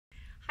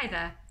Hi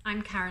there,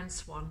 I'm Karen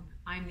Swan.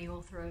 I'm the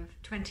author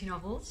of 20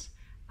 novels,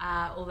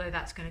 although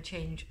that's going to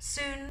change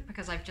soon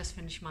because I've just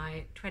finished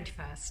my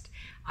 21st.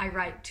 I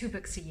write 2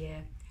 books a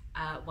year.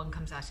 One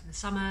comes out in the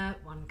summer,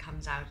 one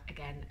comes out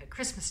again at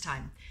Christmas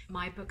time.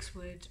 My books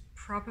would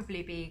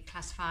probably be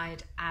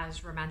classified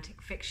as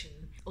romantic fiction,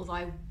 although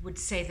I would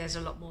say there's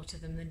a lot more to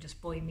them than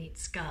just boy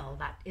meets girl.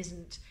 That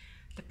isn't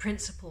the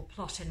principal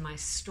plot in my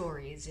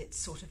stories, it's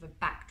sort of a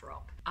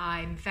backdrop.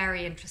 I'm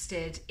very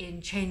interested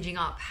in changing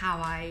up how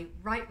I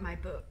write my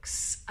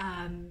books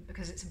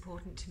because it's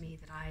important to me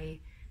that I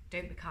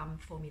don't become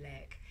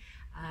formulaic.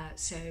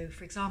 So,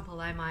 for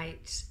example, I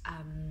might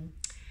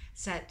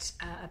set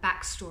a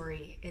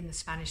backstory in the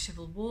Spanish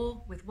Civil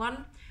War with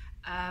one.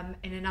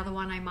 In another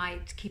one, I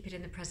might keep it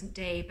in the present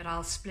day, but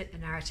I'll split the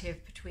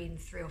narrative between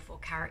 3 or 4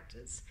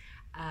 characters.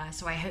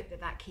 So I hope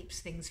that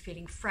keeps things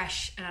feeling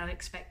fresh and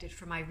unexpected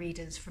for my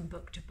readers from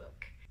book to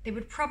book. They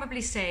would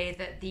probably say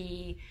that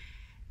the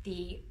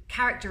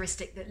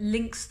characteristic that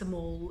links them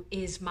all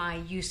is my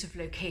use of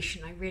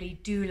location. I really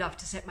do love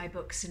to set my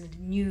books in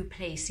a new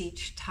place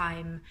each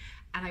time,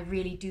 and I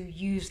really do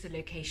use the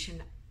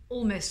location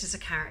almost as a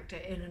character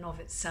in and of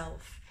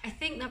itself. I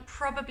think that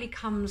probably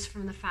comes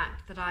from the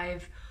fact that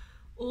I've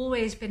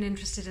always been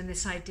interested in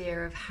this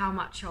idea of how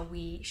much are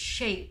we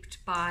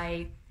shaped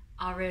by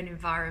our own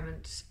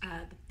environment,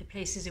 the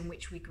places in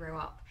which we grow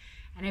up.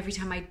 And every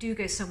time I do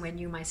go somewhere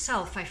new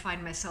myself, I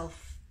find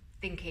myself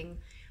thinking,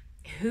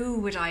 who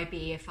would I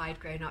be if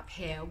I'd grown up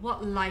here?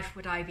 What life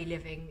would I be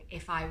living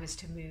if I was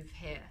to move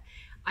here?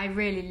 I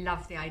really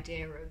love the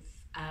idea of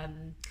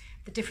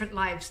the different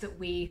lives that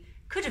we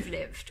could have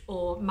lived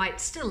or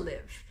might still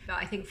live. But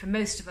I think for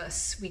most of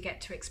us, we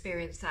get to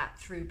experience that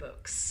through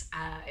books.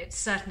 It's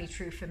certainly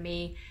true for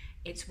me.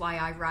 It's why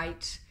I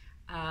write.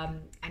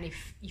 And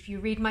if you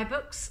read my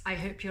books, I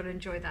hope you'll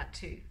enjoy that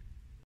too.